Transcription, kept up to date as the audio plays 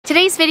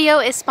Today's video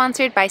is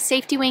sponsored by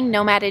Safety Wing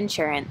Nomad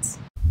Insurance.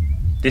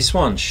 This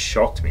one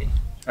shocked me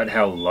at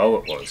how low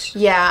it was.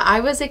 Yeah,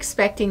 I was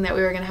expecting that we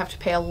were going to have to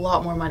pay a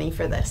lot more money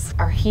for this.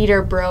 Our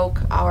heater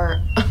broke,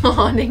 our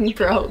awning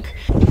broke.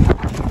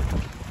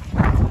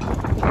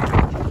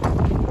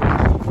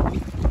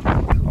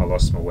 I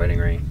lost my wedding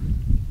ring.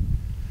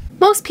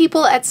 Most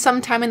people at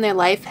some time in their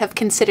life have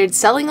considered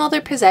selling all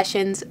their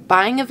possessions,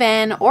 buying a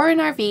van or an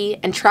RV,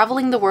 and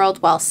traveling the world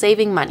while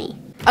saving money.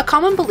 A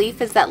common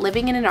belief is that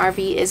living in an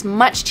RV is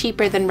much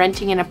cheaper than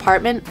renting an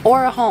apartment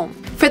or a home.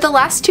 For the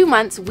last 2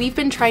 months, we've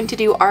been trying to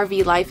do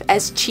RV life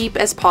as cheap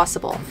as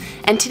possible.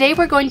 And today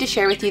we're going to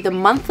share with you the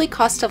monthly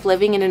cost of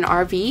living in an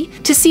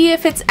RV to see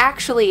if it's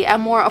actually a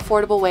more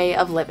affordable way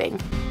of living.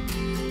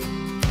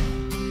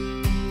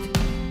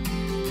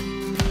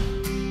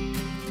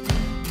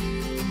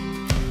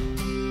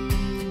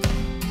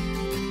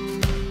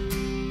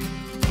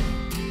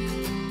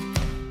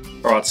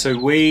 Alright, so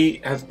we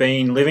have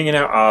been living in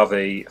our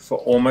RV for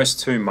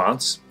almost 2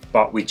 months,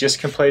 but we just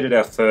completed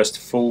our first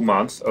full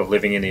month of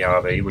living in the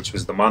RV, which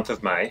was the month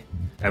of May,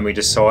 and we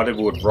decided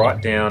we would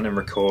write down and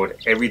record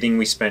everything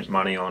we spent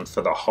money on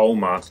for the whole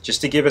month,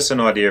 just to give us an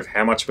idea of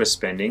how much we're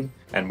spending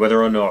and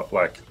whether or not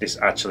this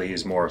actually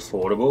is more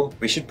affordable.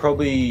 We should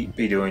probably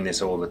be doing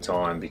this all the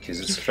time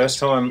because it's the first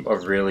time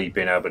I've really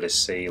been able to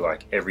see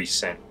every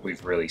cent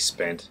we've really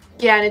spent.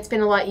 Yeah, and it's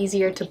been a lot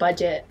easier to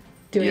budget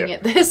doing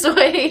it this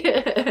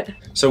way.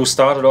 So we'll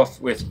start it off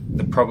with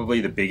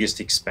probably the biggest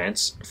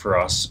expense for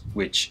us,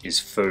 which is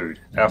food.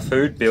 Our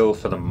food bill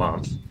for the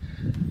month.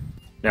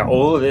 Now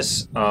all of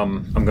this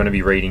I'm going to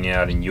be reading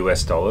out in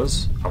US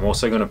dollars. I'm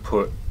also going to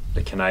put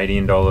the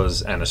Canadian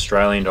dollars and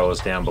Australian dollars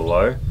down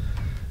below.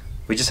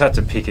 We just had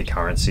to pick a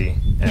currency,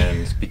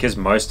 and because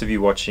most of you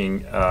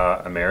watching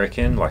are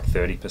American, like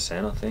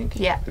 30% I think.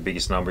 Yeah. The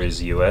biggest number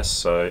is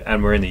US,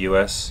 and we're in the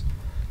US.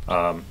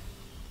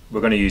 We're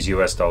going to use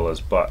US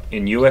dollars, but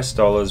in US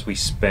dollars we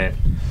spent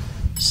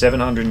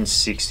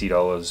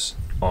 $760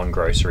 on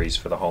groceries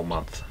for the whole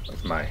month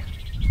of May.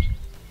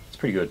 It's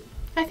pretty good.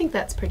 I think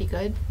that's pretty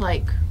good.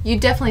 You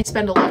definitely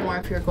spend a lot more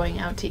if you're going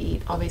out to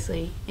eat,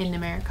 obviously, in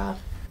America.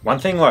 One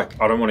thing I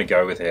don't want to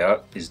go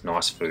without is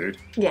nice food.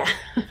 Yeah.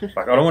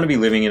 I don't want to be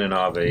living in an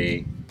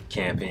RV,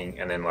 camping,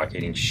 and then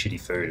eating shitty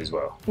food as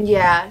well.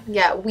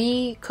 Yeah,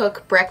 we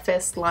cook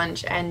breakfast,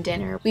 lunch, and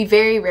dinner. We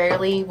very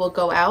rarely will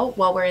go out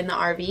while we're in the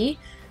RV.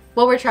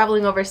 While we're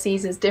traveling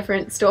overseas is a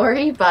different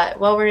story, but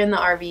while we're in the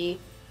RV,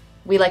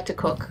 we like to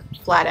cook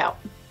flat out.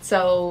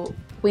 So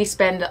we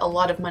spend a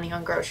lot of money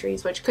on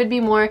groceries, which could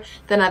be more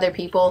than other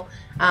people,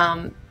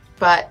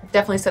 but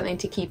definitely something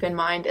to keep in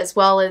mind, as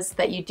well as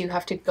that you do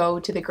have to go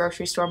to the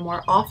grocery store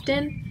more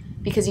often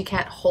because you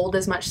can't hold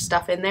as much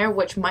stuff in there,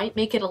 which might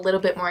make it a little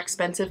bit more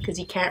expensive because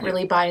you can't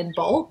really buy in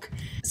bulk.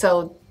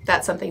 So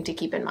that's something to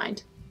keep in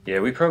mind.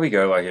 Yeah, we probably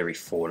go every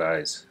 4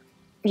 days.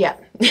 Yeah.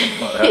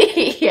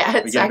 Yeah,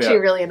 it's actually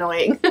really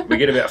annoying. We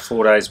get about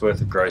 4 days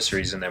worth of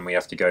groceries and then we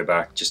have to go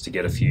back just to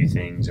get a few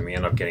things, and we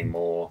end up getting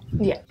more.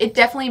 Yeah, it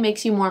definitely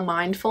makes you more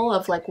mindful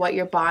of what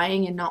you're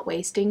buying and not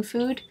wasting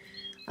food.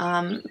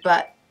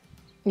 But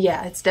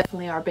yeah, it's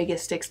definitely our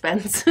biggest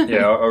expense.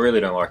 Yeah, I really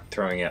don't like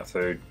throwing out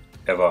food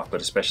ever, but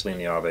especially in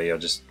the RV, I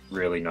just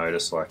really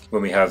notice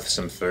when we have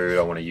some food,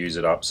 I want to use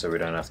it up so we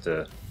don't have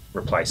to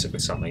replace it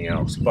with something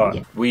else.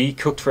 But we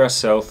cooked for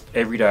ourselves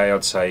every day,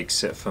 I'd say,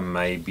 except for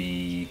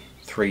maybe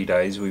 3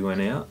 days we went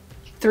out.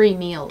 3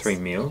 meals. 3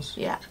 meals.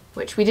 Yeah,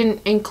 which we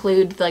didn't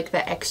include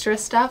the extra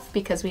stuff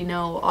because we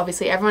know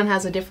obviously everyone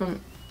has a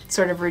different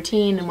sort of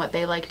routine and what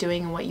they like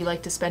doing and what you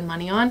like to spend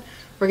money on.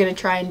 We're going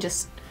to try and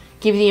just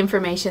give you the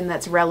information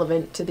that's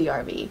relevant to the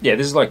RV. Yeah,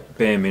 this is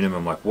bare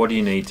minimum, what do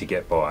you need to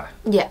get by?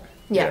 Yeah.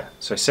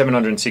 So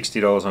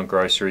 $760 on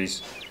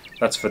groceries.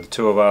 That's for the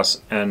 2 of us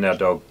and our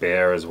dog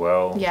Bear as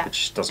well,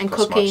 which doesn't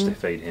cost much to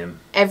feed him.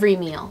 Every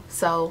meal.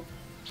 So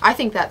I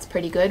think that's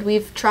pretty good.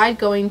 We've tried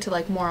going to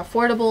more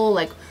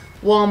affordable,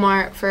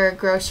 Walmart for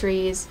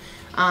groceries.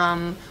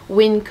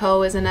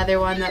 Winco is another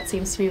one that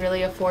seems to be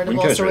really affordable.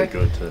 Winco's really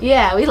good too.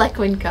 Yeah, we like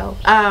Winco.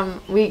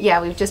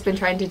 We've just been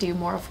trying to do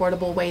more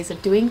affordable ways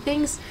of doing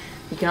things.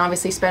 You can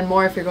obviously spend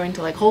more if you're going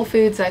to Whole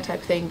Foods, that type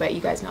of thing, but you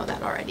guys know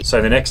that already.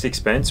 So the next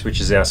expense, which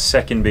is our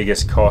second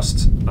biggest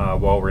cost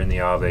while we're in the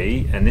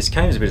RV, and this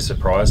came as a bit of a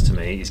surprise to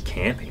me, is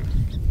camping.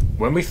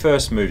 When we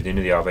first moved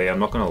into the RV, I'm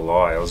not going to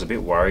lie, I was a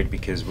bit worried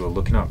because we were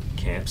looking up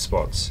camp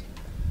spots.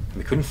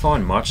 We couldn't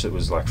find much that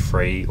was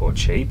free or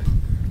cheap.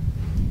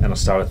 And I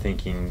started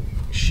thinking,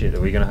 shit, are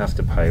we going to have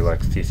to pay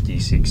 $50,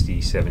 $60,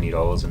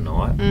 $70 a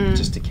night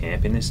just to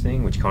camp in this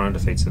thing, which kind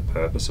of defeats the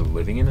purpose of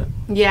living in it?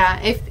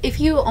 Yeah, if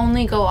you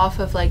only go off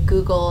of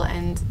Google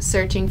and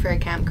searching for a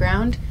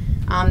campground,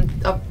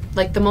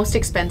 the most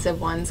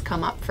expensive ones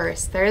come up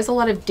first. There is a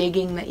lot of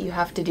digging that you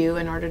have to do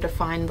in order to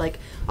find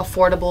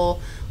affordable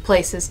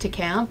places to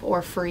camp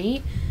or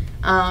free.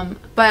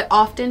 But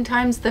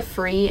oftentimes the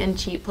free and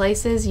cheap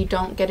places, you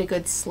don't get a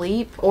good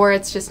sleep, or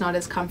it's just not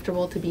as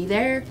comfortable to be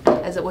there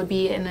as it would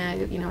be in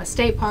a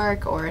state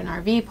park or an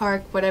RV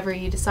park, whatever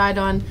you decide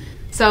on.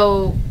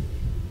 So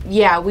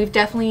yeah, we've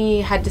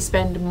definitely had to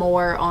spend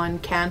more on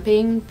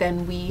camping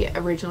than we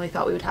originally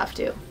thought we would have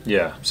to.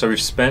 Yeah, so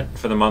we've spent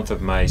for the month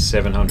of May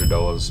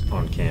 $700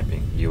 on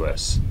camping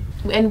US.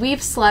 And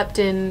we've slept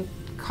in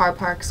car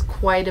parks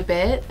quite a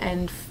bit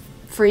and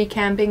free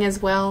camping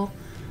as well.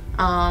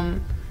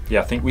 Yeah,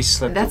 I think we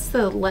slept. That's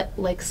the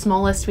like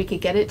smallest we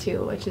could get it to,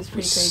 which is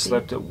pretty crazy. We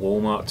slept at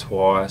Walmart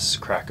twice,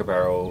 Cracker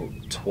Barrel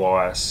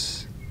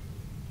twice,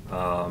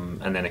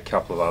 and then a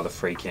couple of other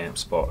free camp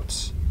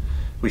spots.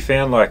 We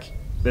found like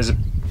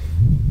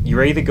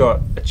you either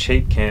got a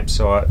cheap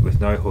campsite with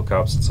no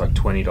hookups, it's like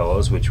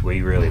 $20, which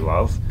we really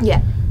love.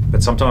 Yeah.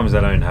 But sometimes they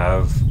don't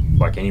have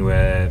like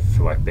anywhere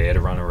for like Bear to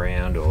run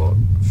around or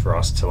for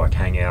us to like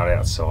hang out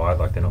outside.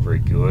 Like they're not very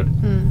good.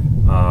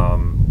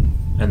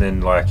 And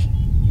then like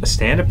a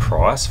standard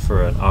price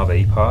for an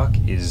RV park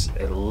is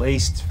at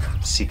least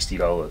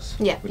 $60.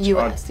 Yeah,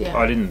 US. Yeah.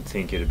 I didn't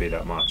think it'd be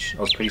that much.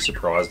 I was pretty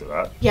surprised at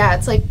that. Yeah,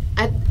 it's like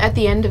at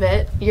the end of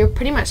it, you're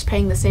pretty much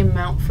paying the same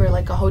amount for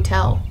like a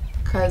hotel,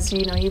 because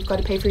you know you've got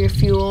to pay for your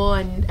fuel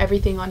and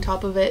everything on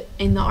top of it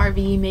in the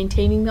RV,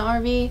 maintaining the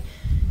RV,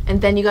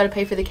 and then you got to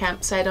pay for the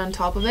campsite on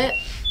top of it.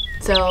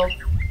 So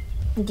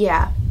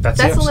yeah, that's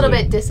a little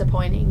bit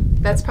disappointing.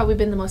 That's probably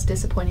been the most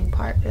disappointing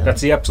part, really.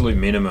 That's the absolute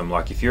minimum.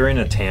 Like if you're in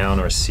a town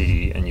or a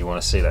city and you want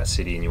to see that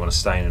city and you want to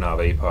stay in an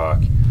RV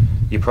park,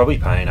 you're probably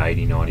paying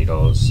 $80,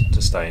 $90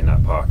 to stay in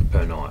that park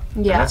per night.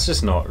 Yeah. And that's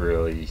just not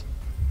really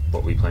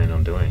what we plan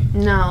on doing.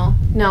 No,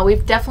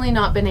 we've definitely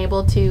not been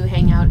able to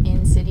hang out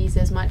in cities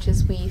as much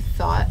as we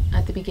thought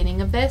at the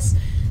beginning of this.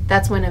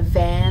 That's when a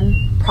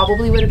van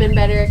probably would have been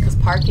better, because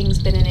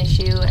parking's been an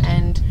issue,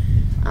 and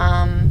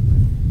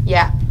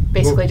yeah,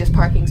 basically just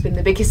parking's been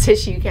the biggest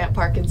issue. You can't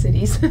park in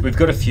cities. We've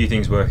got a few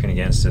things working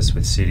against us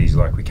with cities.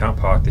 Like we can't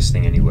park this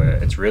thing anywhere.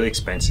 It's really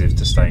expensive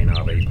to stay in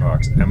RV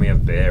parks, and we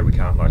have Bear. We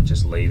can't like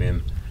just leave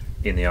him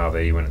in the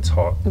RV when it's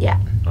hot. Yeah.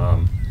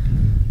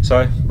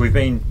 So we've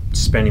been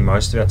spending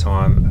most of our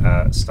time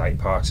at state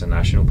parks and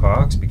national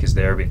parks because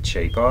they're a bit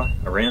cheaper.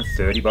 Around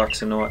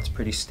 $30 a night is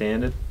pretty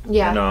standard.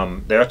 Yeah.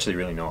 And they're actually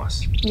really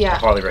nice. Yeah. I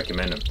highly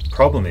recommend them.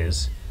 Problem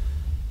is,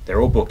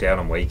 they're all booked out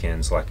on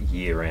weekends, like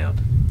year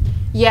round.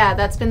 Yeah,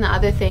 that's been the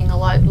other thing. A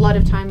lot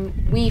of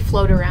time we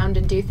float around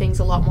and do things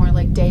a lot more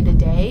like day to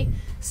day.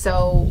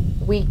 So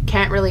we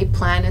can't really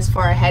plan as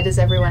far ahead as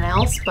everyone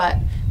else, but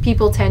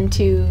people tend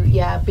to,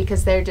 yeah,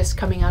 because they're just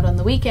coming out on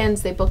the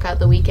weekends, they book out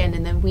the weekend,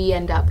 and then we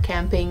end up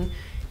camping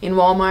in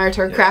Walmart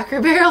or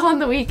Cracker Barrel on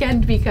the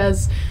weekend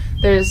because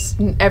there's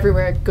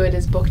everywhere good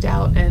is booked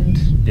out, and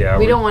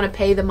we don't want to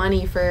pay the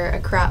money for a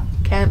crap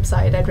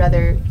campsite. I'd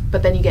rather,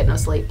 but then you get no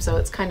sleep, so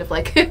it's kind of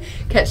like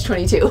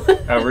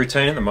catch-22. Our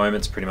routine at the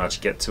moment is pretty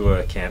much get to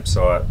a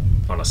campsite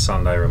on a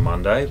Sunday or a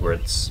Monday where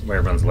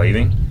everyone's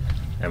leaving,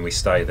 and we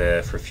stay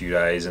there for a few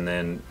days, and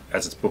then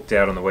as it's booked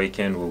out on the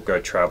weekend, we'll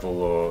go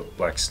travel or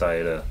like stay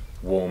at a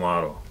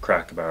Walmart or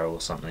Cracker Barrel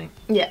or something.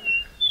 Yeah.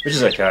 Which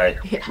is okay.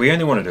 Yeah. We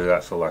only want to do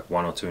that for like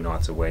 1 or 2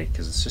 nights a week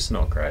because it's just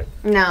not great.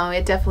 No,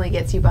 it definitely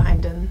gets you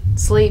behind in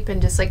sleep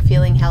and just like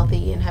feeling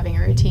healthy and having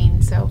a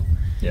routine. So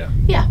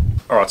yeah.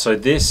 All right, so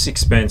this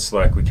expense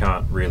like we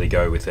can't really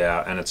go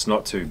without, and it's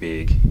not too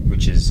big,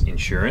 which is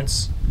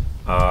insurance.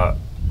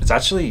 It's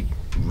actually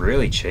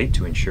really cheap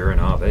to insure an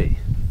RV.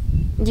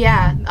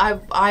 Yeah,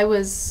 I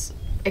was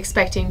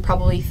expecting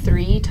probably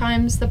 3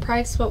 times the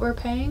price what we're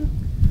paying.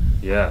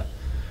 Yeah.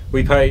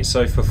 We pay,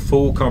 so for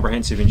full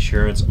comprehensive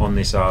insurance on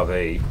this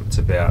RV, it's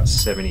about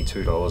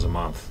 $72 a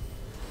month,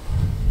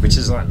 which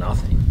is like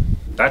nothing.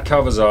 That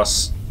covers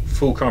us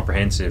full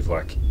comprehensive,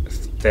 like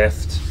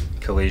theft,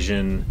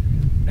 collision,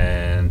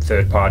 and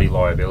third-party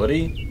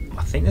liability.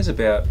 I think there's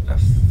about a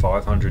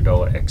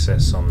 $500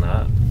 excess on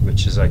that,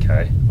 which is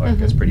okay. Like,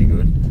 that's pretty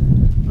good.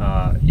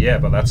 Yeah,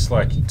 but that's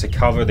like to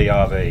cover the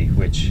RV,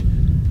 which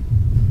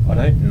I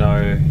don't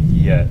know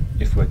yet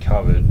if we're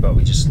covered, but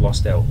we just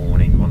lost our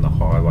awning on the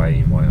highway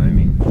in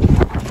Wyoming.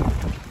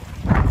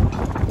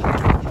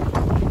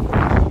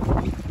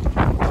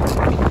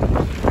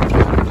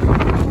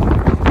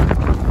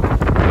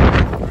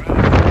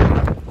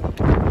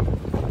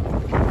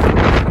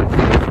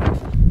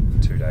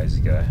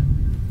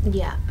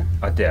 Yeah.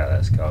 I doubt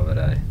that's covered,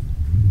 eh?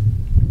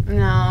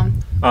 No.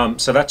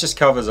 So that just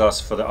covers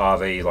us for the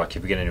RV, like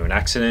if we get into an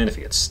accident, if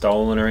it gets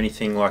stolen or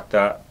anything like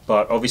that.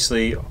 But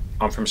obviously,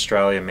 I'm from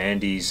Australia,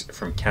 Mandy's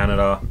from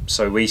Canada,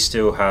 so we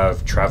still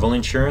have travel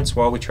insurance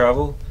while we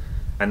travel.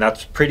 And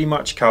that pretty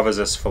much covers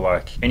us for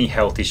like any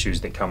health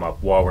issues that come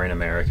up while we're in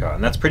America.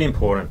 And that's pretty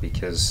important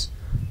because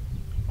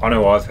I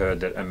know I've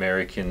heard that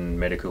American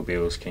medical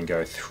bills can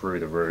go through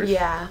the roof.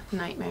 Yeah,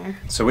 nightmare.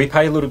 So we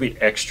pay a little bit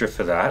extra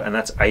for that, and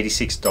that's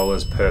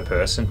 $86 per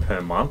person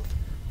per month.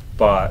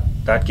 But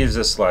that gives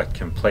us like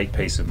complete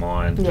peace of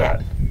mind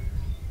that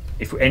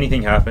if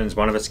anything happens,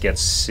 one of us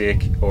gets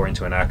sick or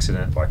into an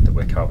accident, like that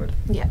we're covered.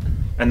 Yeah.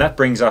 And that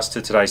brings us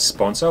to today's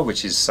sponsor,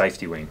 which is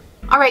Safety Wing.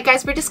 Alright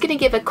guys, we're just going to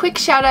give a quick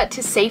shout out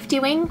to Safety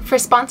Wing for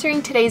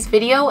sponsoring today's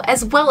video,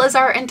 as well as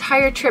our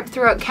entire trip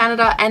throughout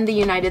Canada and the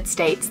United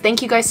States.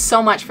 Thank you guys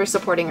so much for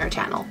supporting our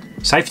channel.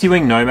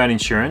 SafetyWing Nomad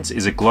Insurance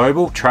is a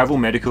global travel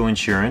medical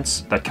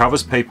insurance that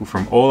covers people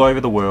from all over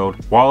the world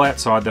while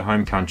outside their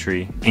home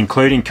country,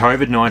 including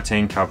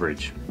COVID-19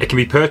 coverage. It can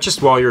be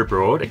purchased while you're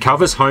abroad, it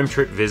covers home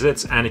trip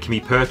visits, and it can be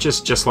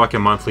purchased just like a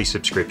monthly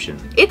subscription.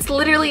 It's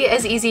literally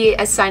as easy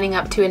as signing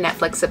up to a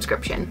Netflix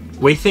subscription.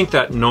 We think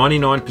that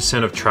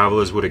 99% of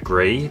travelers would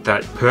agree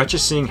that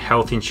purchasing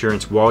health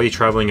insurance while you're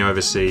traveling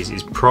overseas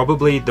is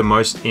probably the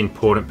most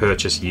important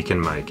purchase you can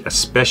make,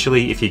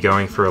 especially if you're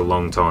going for a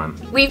long time.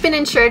 We've been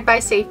insured by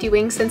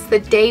SafetyWing since the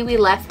day we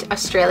left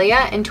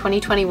Australia in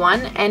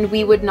 2021, and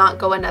we would not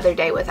go another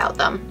day without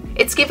them.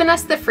 It's given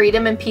us the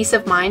freedom and peace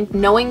of mind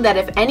knowing that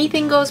if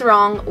anything goes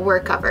wrong, we're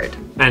covered.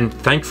 And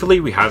thankfully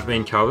we have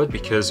been covered,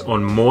 because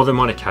on more than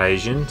one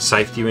occasion,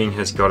 SafetyWing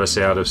has got us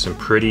out of some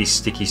pretty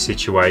sticky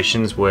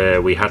situations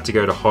where we had to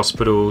go to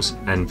hospitals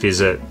and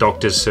visit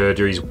doctors'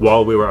 surgeries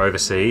while we were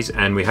overseas,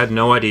 and we had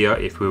no idea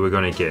if we were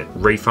going to get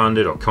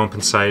refunded or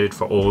compensated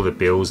for all the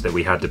bills that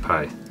we had to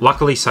pay.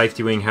 Luckily,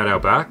 SafetyWing had our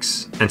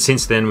backs, and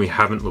since then we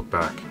haven't looked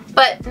back.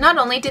 But not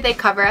only do they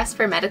cover us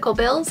for medical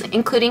bills,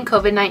 including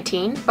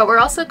COVID-19, but we're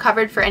also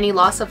covered for any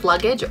loss of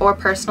luggage or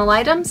personal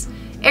items,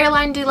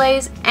 airline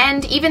delays,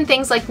 and even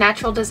things like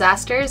natural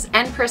disasters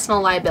and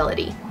personal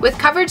liability. With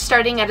coverage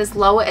starting at as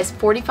low as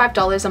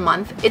 $45 a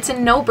month, it's a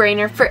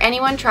no-brainer for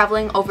anyone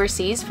traveling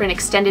overseas for an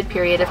extended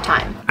period of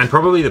time. And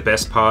probably the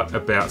best part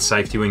about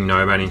SafetyWing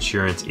Nomad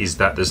Insurance is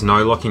that there's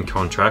no lock-in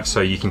contract,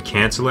 so you can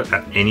cancel it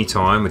at any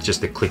time with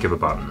just a click of a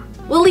button.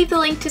 We'll leave the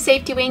link to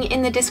SafetyWing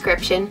in the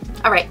description.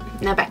 Alright,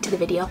 now back to the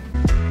video.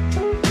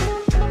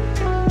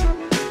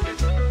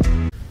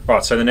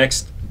 Right, so the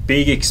next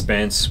big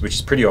expense, which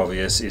is pretty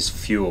obvious, is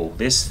fuel.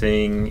 This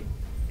thing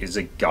is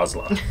a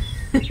guzzler.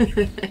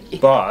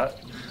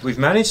 But we've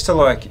managed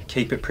to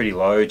keep it pretty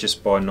low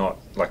just by not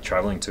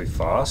traveling too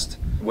fast.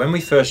 When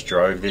we first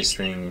drove this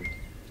thing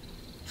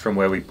from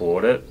where we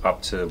bought it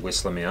up to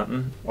Whistler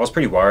Mountain, I was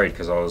pretty worried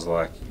because I was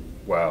like,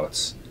 wow,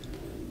 it's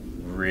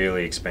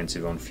really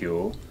expensive on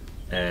fuel.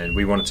 And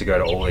we wanted to go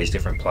to all these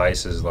different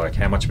places. Like,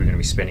 how much are we going to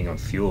be spending on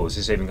fuel? Is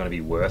this even going to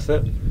be worth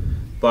it?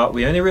 But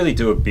we only really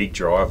do a big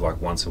drive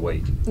once a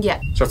week.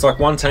 Yeah. So it's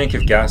one tank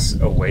of gas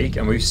a week,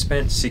 and we've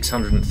spent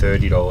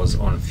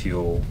 $630 on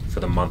fuel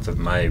for the month of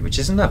May, which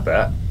isn't that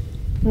bad.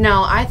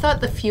 No, I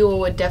thought the fuel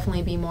would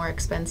definitely be more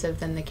expensive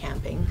than the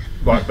camping.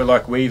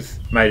 But we've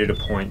made it a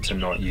point to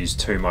not use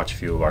too much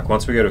fuel.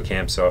 Once we go to a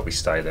campsite, we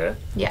stay there.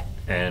 Yeah.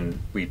 And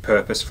we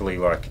purposefully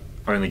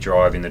only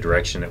drive in the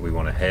direction that we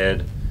want to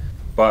head.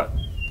 But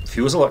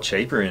fuel's a lot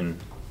cheaper in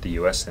the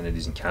US than it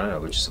is in Canada,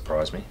 which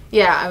surprised me.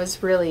 Yeah, I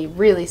was really,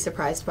 really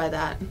surprised by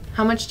that.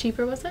 How much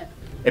cheaper was it?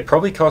 It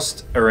probably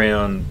cost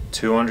around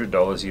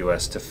 $200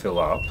 US to fill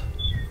up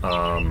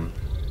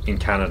in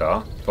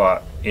Canada,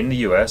 but in the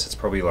US it's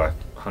probably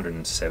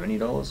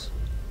 $170,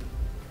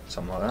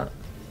 something like that.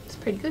 It's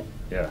pretty good.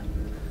 Yeah,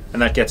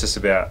 and that gets us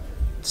about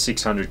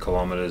 600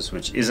 kilometers,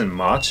 which isn't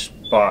much,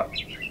 but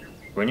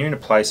when you're in a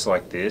place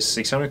like this,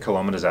 600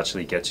 kilometers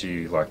actually gets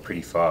you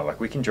pretty far.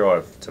 We can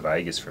drive to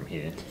Vegas from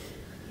here.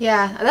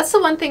 Yeah, that's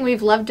the one thing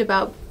we've loved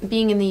about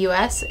being in the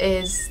US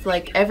is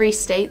every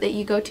state that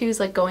you go to is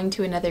going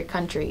to another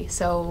country.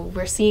 So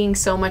we're seeing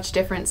so much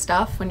different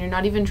stuff when you're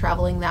not even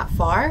traveling that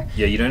far.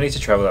 Yeah, you don't need to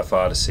travel that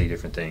far to see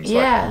different things.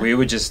 Yeah. We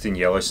were just in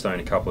Yellowstone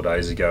a couple of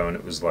days ago, and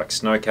it was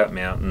snow-capped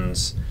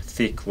mountains,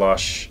 thick,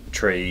 lush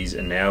trees,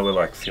 and now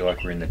we feel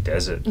like we're in the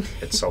desert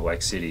at Salt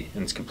Lake City,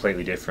 and it's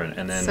completely different.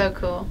 And then so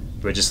cool.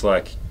 We're just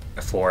a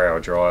 4-hour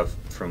drive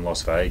from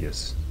Las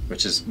Vegas,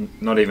 which is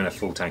not even a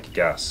full tank of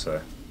gas.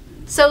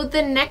 So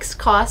the next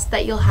cost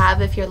that you'll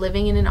have if you're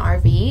living in an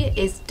RV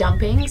is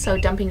dumping. So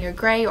dumping your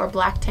gray or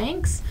black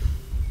tanks.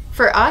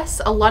 For us,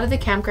 a lot of the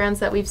campgrounds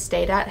that we've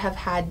stayed at have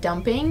had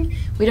dumping.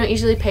 We don't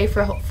usually pay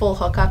for full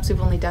hookups.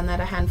 We've only done that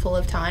a handful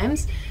of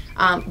times.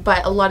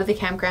 But a lot of the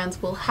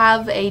campgrounds will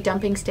have a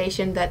dumping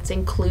station that's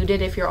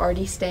included if you're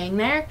already staying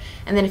there.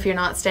 And then if you're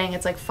not staying,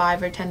 it's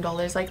 $5 or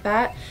 $10 like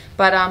that.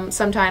 But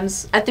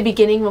sometimes at the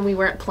beginning when we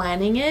weren't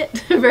planning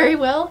it very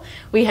well,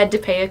 we had to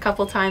pay a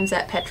couple times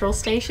at petrol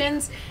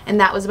stations. And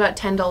that was about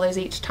 $10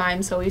 each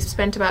time. So we've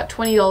spent about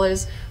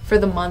 $20 for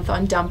the month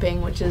on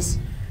dumping, which is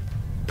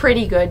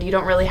pretty good. You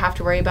don't really have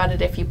to worry about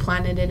it if you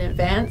plan it in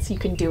advance. You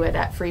can do it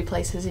at free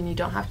places and you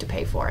don't have to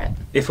pay for it.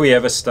 If we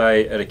ever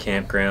stay at a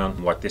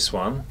campground like this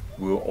one,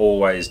 we'll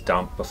always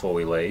dump before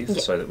we leave. Yep.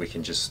 So that we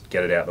can just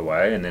get it out of the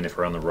way, and then if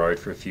we're on the road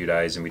for a few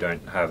days and we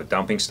don't have a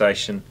dumping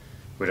station,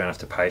 we don't have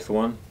to pay for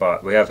one.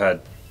 But we have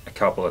had a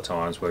couple of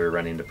times where we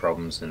ran into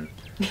problems and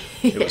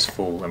it was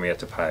full and we had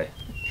to pay.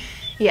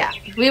 Yeah,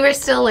 we were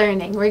still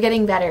learning. We're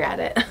getting better at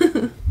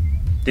it.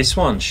 This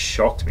one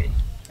shocked me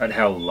at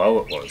how low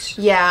it was.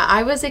 Yeah,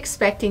 I was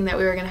expecting that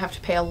we were going to have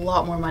to pay a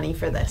lot more money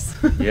for this.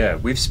 Yeah,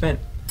 we've spent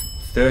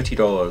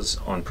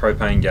 $30 on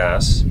propane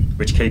gas,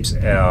 which keeps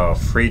our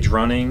fridge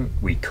running.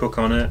 We cook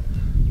on it.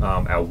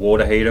 Our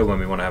water heater when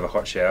we want to have a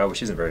hot shower,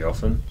 which isn't very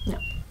often. No.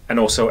 And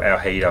also our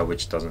heater,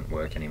 which doesn't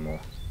work anymore.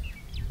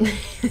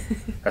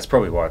 That's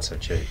probably why it's so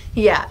cheap.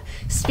 Yeah.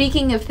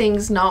 Speaking of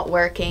things not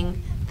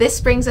working, this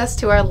brings us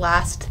to our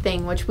last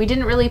thing, which we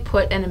didn't really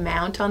put an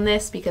amount on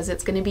this because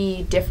it's going to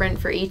be different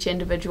for each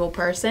individual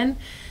person.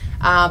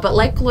 But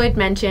like Lloyd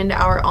mentioned,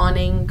 our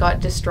awning got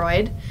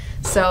destroyed.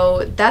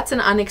 So that's an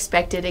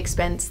unexpected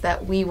expense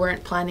that we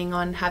weren't planning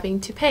on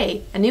having to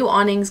pay. A new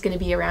awning is going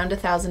to be around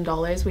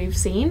 $1,000 we've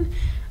seen.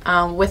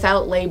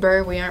 Without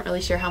labor, we aren't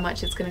really sure how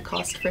much it's going to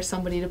cost for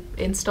somebody to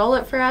install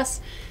it for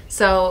us.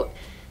 So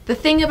the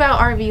thing about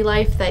RV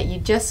life that you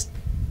just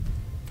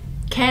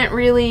can't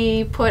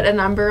really put a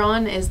number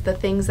on is the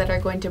things that are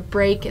going to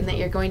break and that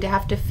you're going to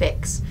have to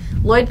fix.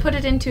 Lloyd put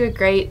it into a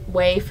great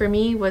way for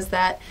me, was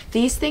that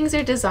these things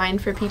are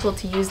designed for people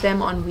to use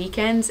them on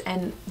weekends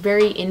and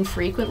very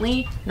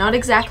infrequently, not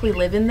exactly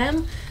live in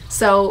them.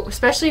 So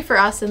especially for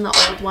us in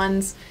the old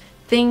ones,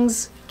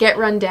 things get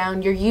run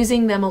down. You're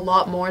using them a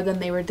lot more than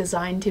they were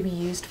designed to be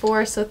used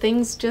for, so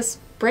things just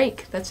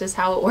break. That's just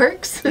how it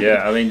works.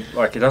 Yeah, I mean,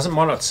 like,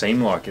 might not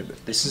seem like it,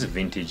 but this is a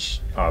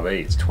vintage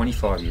RV. It's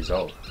 25 years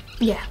old.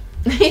 Yeah.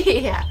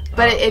 Yeah,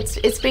 but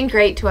it's been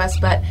great to us,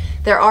 but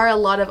there are a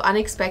lot of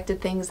unexpected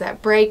things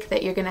that break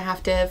that you're gonna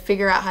have to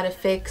figure out how to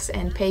fix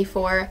and pay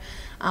for.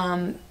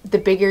 The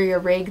bigger your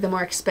rig, the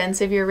more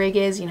expensive your rig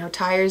is. You know,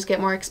 tires get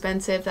more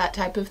expensive, that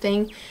type of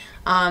thing.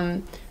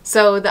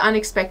 So the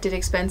unexpected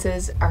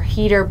expenses, our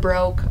heater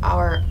broke,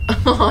 our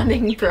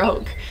awning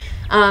broke.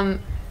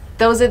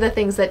 Those are the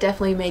things that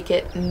definitely make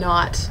it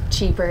not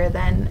cheaper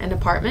than an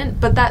apartment.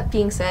 But that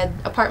being said,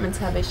 apartments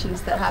have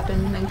issues that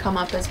happen and come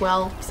up as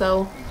well.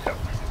 So,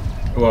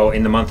 well,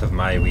 in the month of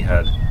May, we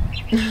had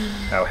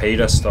our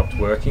heater stopped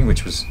working,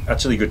 which was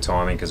actually good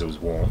timing because it was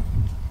warm.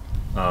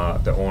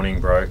 The awning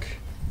broke.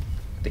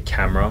 The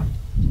camera.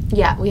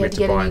 Yeah, we had to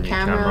get a new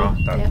camera.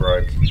 That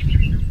broke.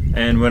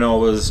 And when I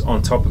was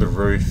on top of the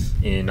roof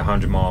in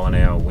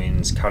 100-mile-an-hour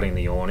winds cutting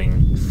the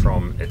awning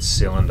from its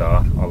cylinder,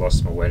 I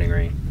lost my wedding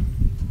ring.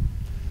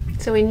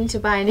 So we need to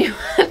buy a new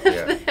one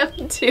of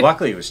them too.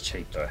 Luckily it was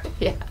cheap though.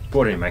 Yeah.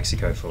 Bought it in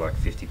Mexico for like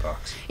 $50.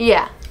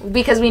 Yeah,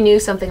 because we knew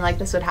something like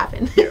this would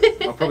happen. Yeah,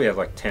 I'll probably have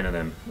like 10 of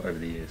them over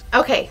the years.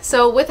 Okay,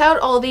 so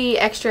without all the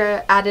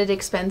extra added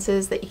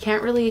expenses that you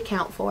can't really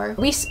account for,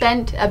 we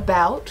spent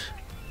about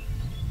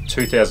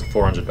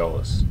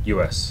 $2,400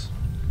 US.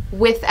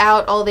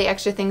 Without all the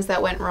extra things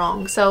that went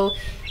wrong. So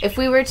if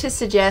we were to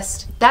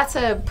suggest, that's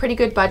a pretty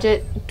good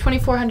budget,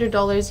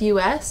 $2,400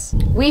 US.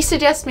 We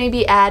suggest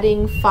maybe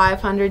adding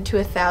 $500 to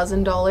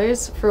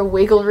 $1,000 for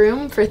wiggle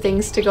room for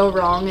things to go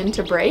wrong and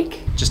to break.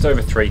 Just over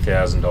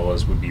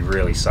 $3,000 would be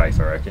really safe,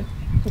 I reckon.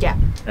 Yeah.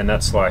 And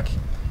that's like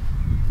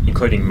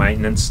including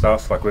maintenance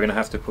stuff. Like, we're gonna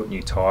have to put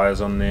new tires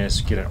on this,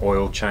 get an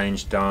oil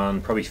change done,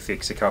 probably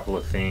fix a couple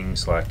of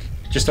things. Like,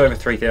 just over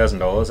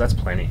 $3,000, that's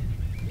plenty.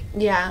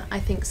 Yeah, I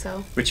think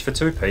so. Which for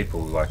two people,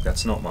 like,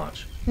 that's not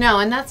much. No,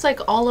 and that's like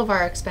all of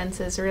our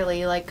expenses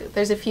really. Like,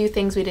 there's a few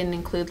things we didn't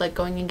include, like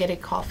going and getting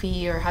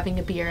coffee or having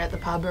a beer at the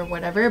pub or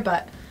whatever,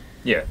 but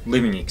yeah,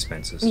 living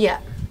expenses.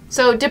 Yeah.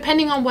 So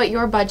depending on what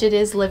your budget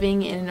is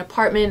living in an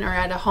apartment or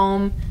at a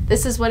home,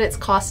 this is what it's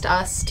cost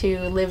us to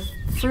live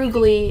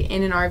frugally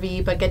in an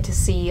RV but get to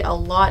see a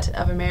lot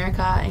of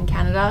America and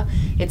Canada.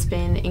 It's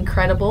been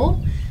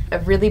incredible, a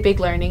really big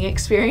learning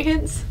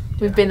experience.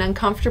 We've been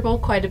uncomfortable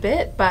quite a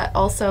bit, but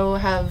also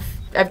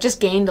I've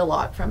just gained a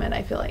lot from it,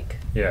 I feel like.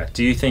 Yeah.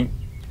 Do you think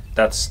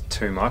that's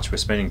too much? We're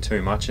spending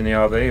too much in the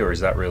RV, or is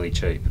that really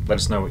cheap? Let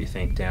us know what you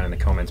think down in the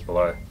comments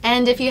below.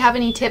 And if you have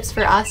any tips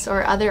for us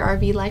or other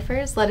RV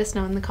lifers, let us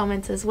know in the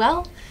comments as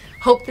well.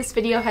 Hope this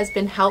video has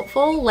been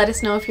helpful. Let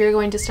us know if you're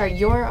going to start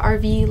your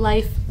RV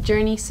life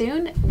journey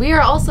soon. We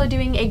are also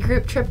doing a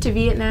group trip to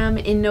Vietnam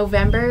in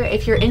November.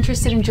 If you're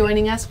interested in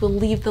joining us, we'll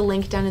leave the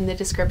link down in the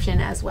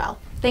description as well.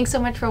 Thanks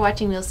so much for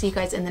watching. We'll see you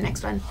guys in the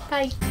next one.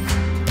 Bye.